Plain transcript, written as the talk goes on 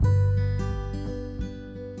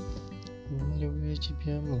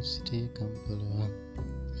ekipya mu site y'e Kampala.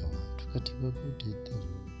 Abantu kati bagudde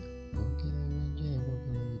eddalu boogera bingi ne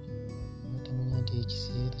bakola bino batamanya nti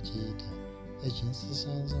ekiseera kiyita.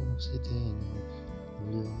 Ekinsisanza mu site eno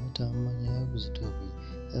buli omu tamanyi abuzito bwe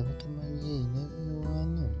abatamanyi ne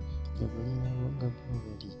beewaana abalinabo nga bo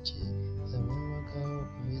balijje abeewagawo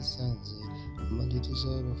okubeesanze amaliriza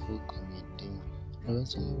abafuukamidde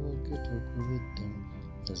abasalawo jjota okuba edda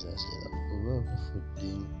azaasera kuba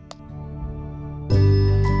bafudde.